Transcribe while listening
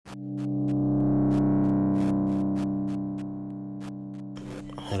Hello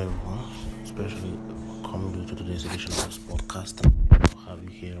everyone, especially coming to today's edition of this podcast. I'll have you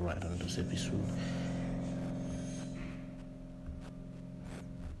here right on this episode.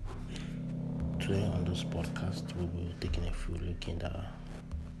 Today on this podcast, we'll be taking a few look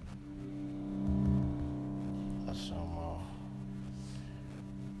at some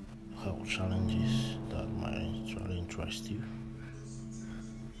health challenges that might really interest you.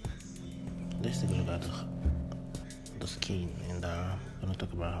 Let's take a look at the skin, and I'm going to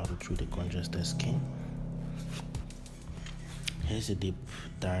talk about how to treat a congested skin. Here's a deep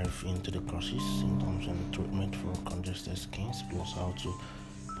dive into the causes, symptoms, and treatment for congested skin, plus how to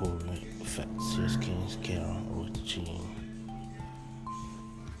affect your skin's care routine.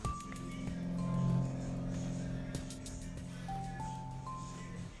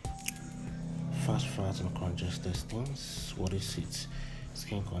 Fast fat and congested skins. What is it?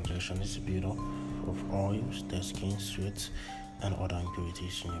 Skin congestion is a buildup of oils, dead skin, sweat, and other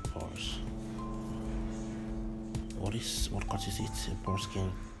impurities in your pores. What causes it? A poor skin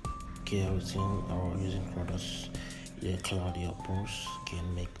care routine or using products that cloud your pores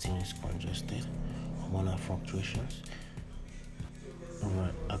can make things congested. Hormonal fluctuations,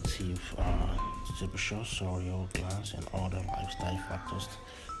 overactive temperatures or your glands, and other lifestyle factors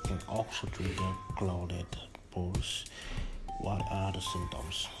can also trigger clouded pores. What are the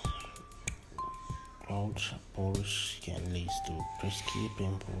symptoms? Clogged pores can lead to pesky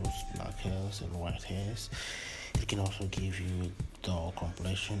pimples, black hairs, and white hairs. It can also give you dull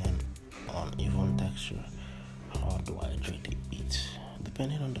complexion and uneven texture. How do I hydrate it?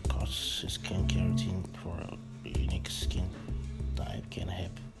 Depending on the cause, skin keratin for a unique skin type can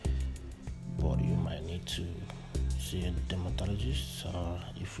help, but you might need to see a dermatologist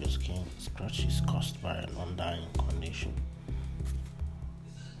if your skin scratch is caused by an underlying condition.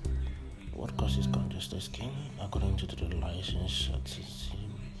 What causes congested skin? According to the license,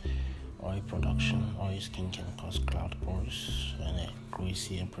 oil production, oil skin can cause cloud pores and a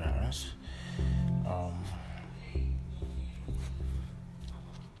greasy appearance.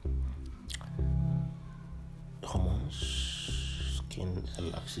 Hormones, skin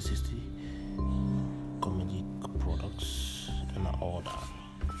elasticity, cosmetic products, and all that.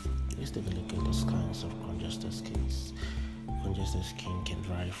 Let's take a look at the signs of congested skins. Congested skin can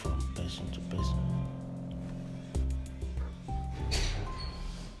vary from person to person.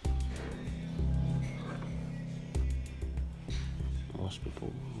 Most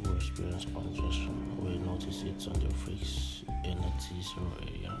people who experience congestion will notice it on their face in a T0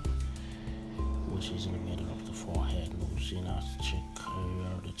 area, which is in the middle of the forehead, nose, inner cheek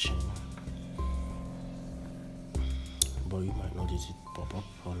area of the chin. But you might notice it pop up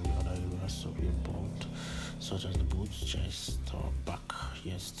on the other areas of your body, such as the boots, chest, or back.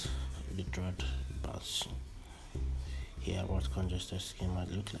 Yes, the dread patch. Here, what congested skin might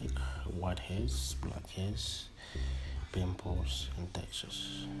look like: white hairs, black hairs, pimples, and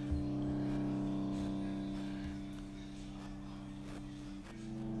textures.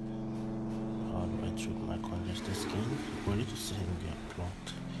 How do I treat my congested skin? Ready to send get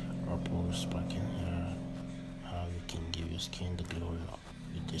plucked or pores back in here. How you can give your skin the glow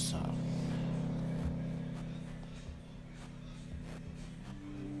you deserve.